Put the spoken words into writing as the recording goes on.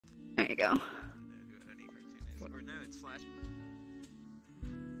you go.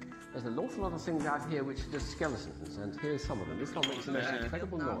 There's an awful lot of things out here which are just skeletons, and here's some of them. This one makes the most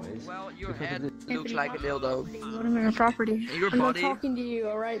incredible noise. Well, your head looks like a dildo. What am I property? And your I'm not body, talking to you,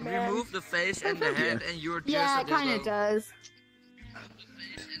 alright, man? remove the face and the head, and you're just Yeah, a it kind dildo. of does.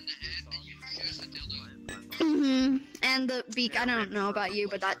 And the beak, I don't know about you,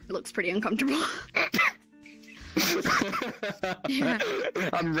 but that looks pretty uncomfortable. Yeah.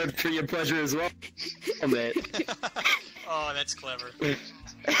 I'm ripped for your pleasure as well, mate. Oh, that's clever.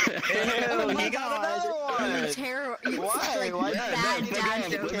 Oh my god. One. Terrible. Why? Why bad not?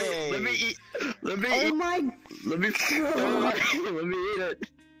 dad joke. Okay. Let me eat. Let me Oh eat. my. Let me eat it.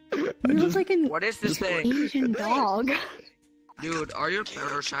 You look like an What is this thing? Asian dog. Dude, are you a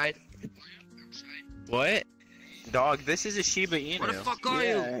parasite? What? Dog, this is a Shiba Inu. What the fuck are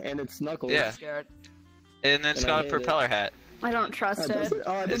Yeah, you? and it's Knuckles. Yeah. I'm scared. And it's And I got a hate propeller hat. I don't trust it.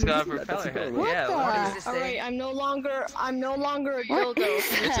 It's got a propeller hat. What Yeah, the? what What is this Alright, thing? I'm no longer a What? dildo.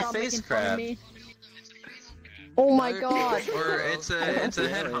 It's a Stop face making fun of crab. me. Oh my god. Or it's a head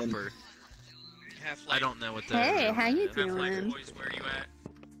Yeah. humper. I don't know what the. Hey, how you Half-Life doing? Boys, where you at?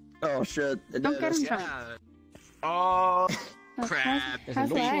 Oh shit. It Don't get is. him drunk. Yeah. Oh, How's- crab. There's a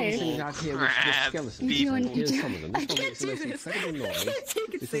How's lot of life? things out here which are just Crab. skeletons, Beef. and here's some of them. I This one can't makes the do most this. incredible I noise can't take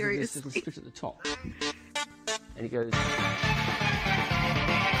it because of this seriously. little switch at the top. And it goes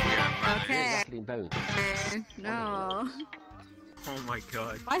Okay. rattling bones. No. Oh my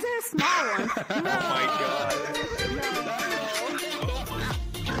god. Why is there a small one? No. Oh my god.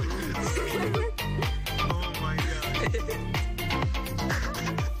 Oh my god.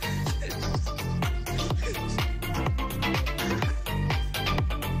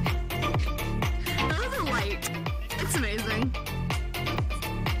 That was a light. It's amazing.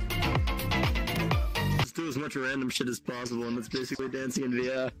 Just do as much random shit as possible, and it's basically dancing in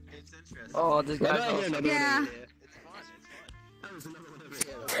VR. It's interesting. Oh, this Why guy's not hear awesome. another Yeah. one? I don't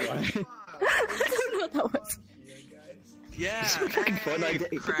know what that was. Yeah. Fortnite.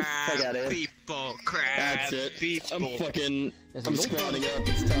 Hey, Fuck outta crab here. people, crab That's it. people. I'm fucking. There's I'm a lot squatting up.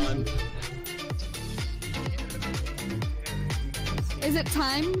 It's time. Is it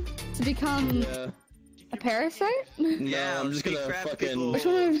time to become Yeah. a parasite? Yeah, No, I'm just big gonna crab fucking. people. Which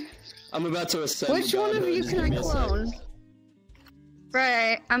one of I'm about to ascend. which to one of godhood. you Just can I give me a sec. clone?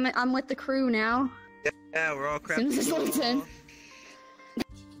 Right, I'm with the crew now. Yeah, we're all As crab soon as this people. loads in.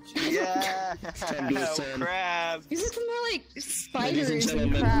 Yeah. time to ascend. Crab. These look more like Ladies and spiders and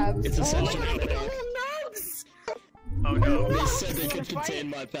gentlemen, crabs. it's Oh my essential. god, look at all the nugs! Oh no. They said they could contain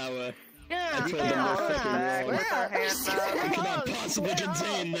my power. I told them they're fucking wrong. With our hands up. I cannot possibly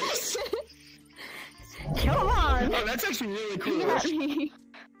contain this. Come on! Oh, that's actually really cool. Come at me.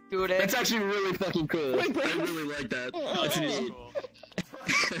 Dude, That's actually really fucking cool. I really like that. That's neat.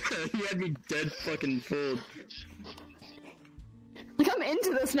 You had me dead fucking fooled. Like, I'm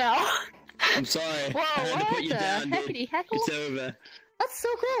into this now. I'm sorry. Whoa, I had to what put you the down, dude. heckity heckle? It's over. That's so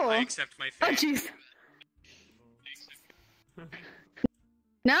cool. I accept my Oh, fate. jeez.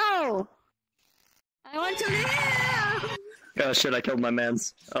 No! I want to live! Oh shit, I killed my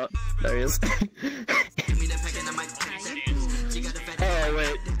mans. Oh, there he is. Oh,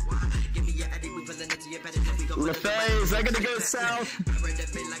 wait. LaFay, is that gonna go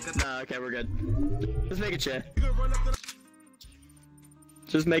south? Nah, okay, we're good. Just making sure.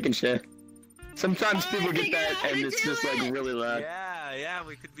 Just making sure. Sometimes people get that and it's just like really loud. Yeah,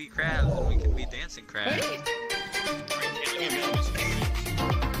 we could be crabs and we could be dancing crabs.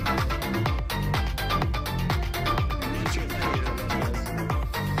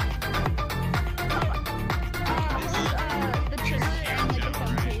 The trigger and like the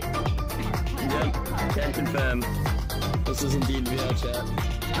thumb taste. Yep, can confirm. This is indeed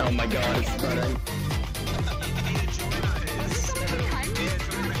VRChat. Oh my god, it's running.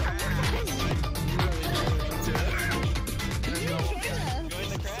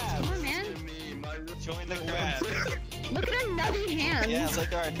 Come on, man. Join the crab. Look at our nubby hands. Yeah,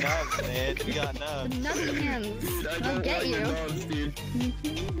 look at our nubs, man. We got nubs. Nubby hands. I I'll don't get want your you. dogs, dude.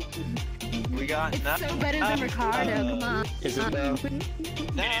 We got It's nubs. so better than Ricardo, come on. Is it though? Better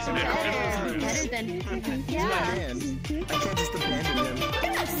than yeah. Man, I can't just abandon him.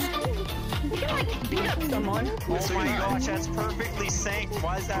 Yes! We can like beat up someone. Oh my gosh, that's perfectly synced.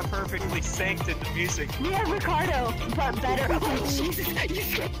 Why is that perfectly synced in the music? We have Ricardo, but better. Oh Jesus! You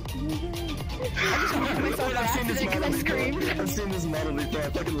scared. I just walked myself I've seen back this because I model screamed. before. I've seen this model before. I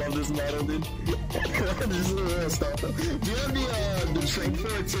fucking love this model, dude. This is a real stuff though. Do you have the shrink for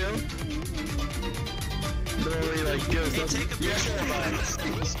it too? The one where he like goes up. Take a picture of us.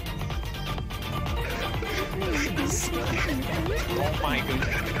 Oh my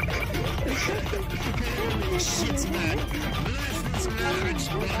goodness. Shit's man. Bless this marriage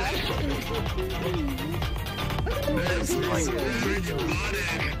body. Bless this marriage body.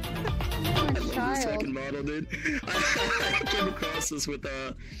 Child. Second model, dude. I came across this with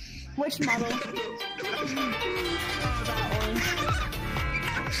Which model?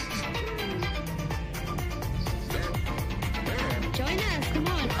 Join us, come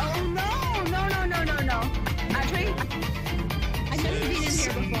on. Oh no! Actually, I've never been in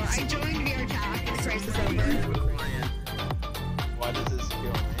here before. I joined VRChat after the crisis is over. Why does this kill me?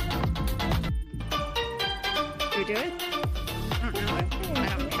 Do we do it? I don't know. I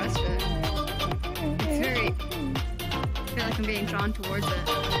don't trust it. It's very... I feel like I'm being drawn towards it.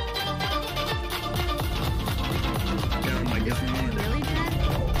 Oh my god. Really, Dad?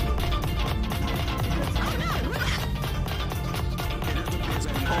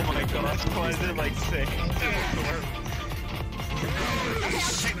 Oh my god, why is it like saying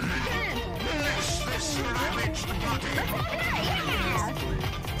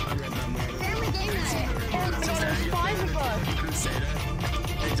Family game night. there's 5 of us.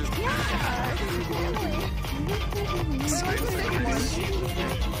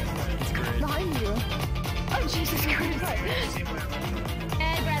 Behind you. Oh, Jesus Christ.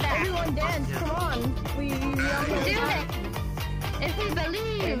 Hey, brother. Everyone dance, come on. We Do it. If we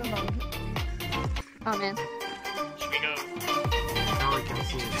believe. Oh, man. Should we go? Now I can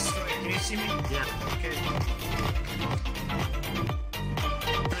see you. Can you see me? Yeah. Okay.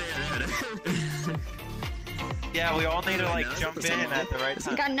 Yeah, we all need to like jump in at the right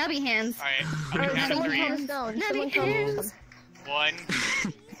time. Got nubby hands. Alright, on the count of Someone 3. comes down. Nubby Someone comes hands. down. 1. I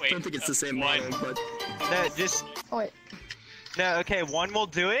Wait. don't think it's the same one. model, but No, just Oh wait. no. Okay, 1 will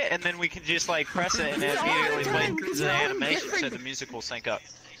do it, and then we can just like press it and immediately play the animation, so the music will sync up.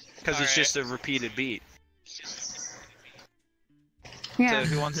 Because it's just a repeated beat. Yeah. So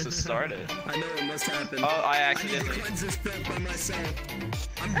who wants to start it? I know it must happen. Oh, I I need to accidentally. cleanse this belt by myself.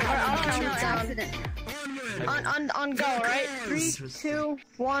 I'm I'll going count No it down. accident. On go, right? 3, 2,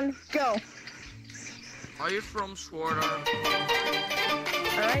 1, go. Are you from Sworden?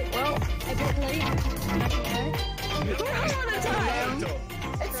 Alright, well, I get late. We're all on a time.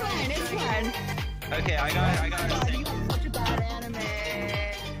 It's fine, it's fine. Okay, I got God, it. you have such a bad anime.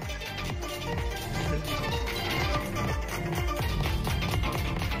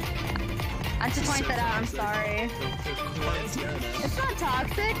 I have to point that out, I'm sorry. It's not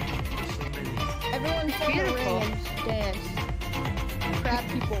toxic. Everyone form a Beautiful. ring and dance. Crab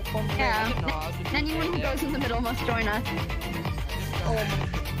people form a ring. Yeah. Anyone who goes in the middle must join us.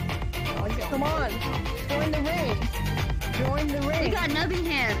 Come on, join the ring. Join the ring. We got nubby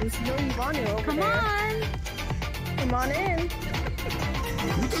hands. Yo, Ivanu over Come there. on. Come on in.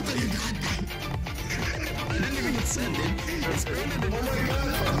 I didn't even send it. It's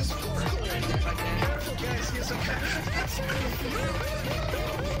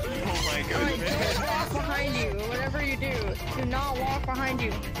Oh my Alright, goodness. don't walk behind you. Whatever you do, do not walk behind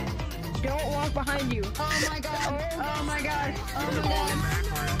you. Don't walk behind you. Oh my god. Oh my god. Oh my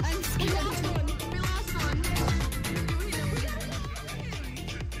god. I'm scared. We lost one.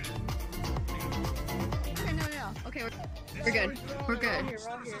 Okay, no. Okay, we're good. We're good.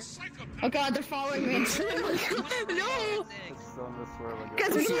 Oh god, they're following me. No! Guys,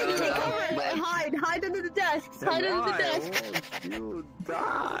 we need to take cover and hide under the desks. Hide under the desks. You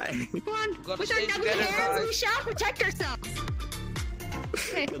die. Come on, Gotta with our stay nubby together, hands, guys. we shall protect ourselves.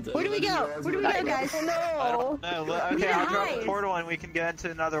 Okay, where do we go? Where do we go, guys? Oh I no. don't know. Okay, I'll drop the hide. portal and we can get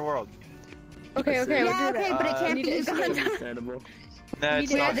into another world. Okay, Yeah, we'll do okay, that. but it can't need be to Uganda. Understandable. No,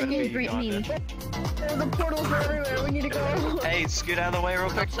 it's Where not are the gonna be news bring me? Uganda. The portals are everywhere. We need to go. Hey, scoot out of the way real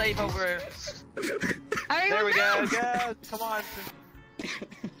quick. Not safe over here. There we go. Go. Come on.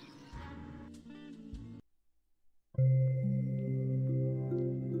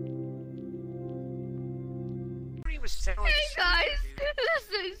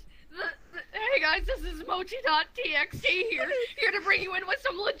 Hey guys, this is MochiiTxt here to bring you in with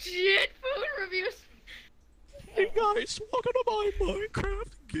some legit food reviews. Hey guys, welcome to my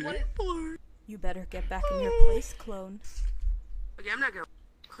Minecraft gameplay. You better get back in your place, clone. Okay, I'm not gonna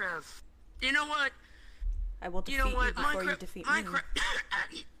craft. You know what? I will defeat You know you what? before you defeat me.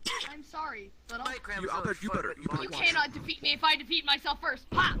 I'm sorry, but Minecraft. you cannot defeat me if I defeat myself first.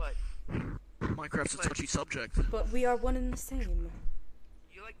 Ha! Minecraft's a touchy subject. But we are one and the same.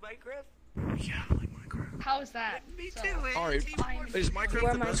 You like Minecraft? Yeah, I like Minecraft. How's that? Me So, too. Alright, is You are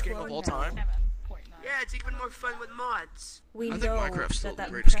Minecraft the my best game of clone all now. time? 7.9. Yeah, it's even more fun with mods. We I think know Minecraft's still that the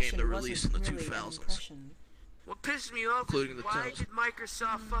that greatest game impression they released wasn't in the really an 2000s. impression. What pisses me off Including is the why Tims. did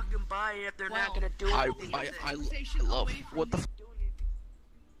Microsoft fucking buy it if they're not Well, gonna do I anything with it? love what the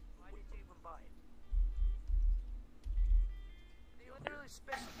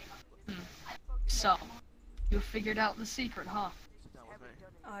So, you figured out the secret, huh?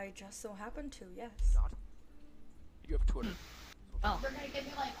 I just so happen to, yes. You have Twitter. Well,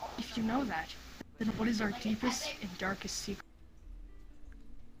 if you know that, then what is our deepest and darkest secret?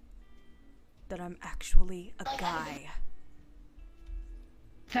 That I'm actually a guy.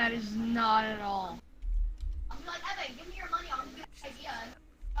 That is not at all. I'll be like, Evan, give me your money, I'll give you an idea.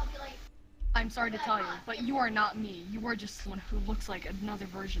 I'll be like, I'm sorry to tell you, but you are not me. You are just someone who looks like another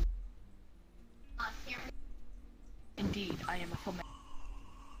version. Indeed, I am a woman.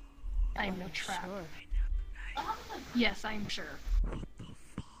 I am no trap. Sure. Yes, I am sure.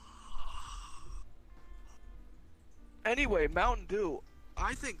 Anyway, Mountain Dew,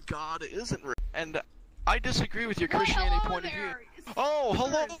 I think God isn't real. And I disagree with your Christianity point of view. Oh,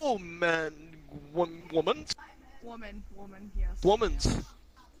 hello, men. Woman? Woman, yes. Womans.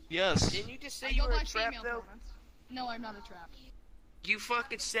 Yes. Didn't you just say I you go were by a trap, female though? pronouns. No, I'm not a trap. You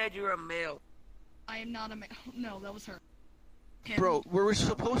fucking said you were a male. I am not a male. No, that was her. Him. Bro, were we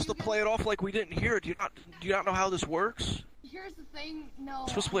supposed to play it off like we didn't hear it? Do you not know how this works? Here's the thing, no.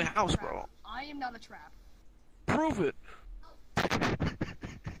 It's supposed to play I'm not a house, trap. bro. I am not a trap. Prove it.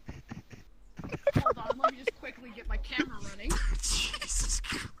 Hold on, let me just quickly get my camera running. Jesus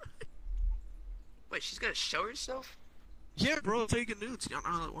Christ. Wait, she's gonna show herself? Yeah, bro, taking nudes. You don't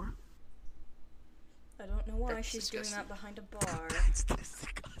know how that works. I don't know why That's she's disgusting. doing that behind a bar. That's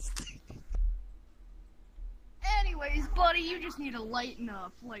disgusting. Anyways, buddy, you just need to lighten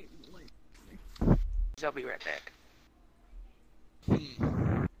up. Lighten. I'll be right back.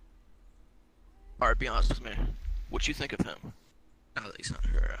 Alright, be honest with me. What you think of him? Now that he's not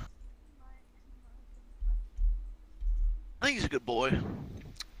here. I think he's a good boy.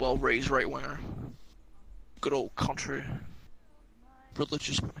 Well-raised right-winger. Good old country.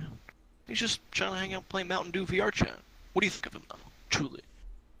 Religious man. He's just trying to hang out playing Mountain Dew VRChat. What do you think of him, though? Truly.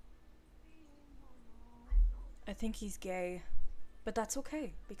 I think he's gay. But that's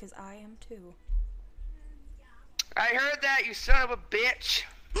okay, because I am too. I heard that, you son of a bitch!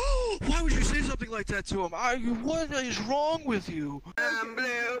 Why would you say something like that to him? What is wrong with you? I'm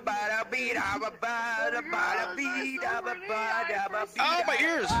blue, bada beat, I'm a bada bada beat, I'm a bada bada beat. Oh, my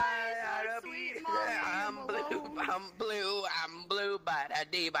ears! I'm blue, bada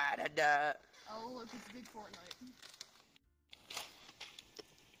dee bada da. Oh, look, it's big Fortnite.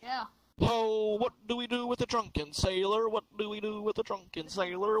 Yeah. Oh, what do we do with a drunken sailor? What do we do with a drunken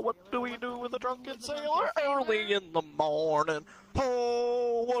sailor? What do we do with a drunken sailor? Early in the morning.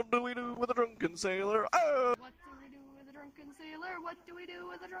 Oh, what do we do with a drunken sailor? Oh. What do we do with a drunken sailor? What do we do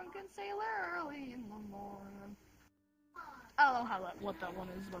with a drunken sailor early in the morning? I don't know what that one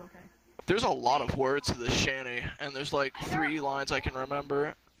is, but okay. There's a lot of words to this shanty, and there's like 3 lines I can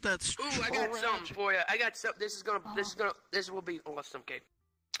remember. That's Ooh, I got something for you. I got something. This will be awesome, okay?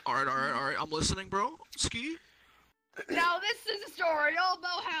 Alright, I'm listening, bro. Ski? Now this is a story all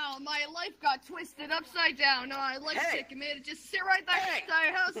about how my life got twisted upside down. No, I like Hey! sick and made it just sit right there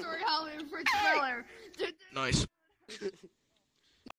beside house story how we Fritz Miller. Nice.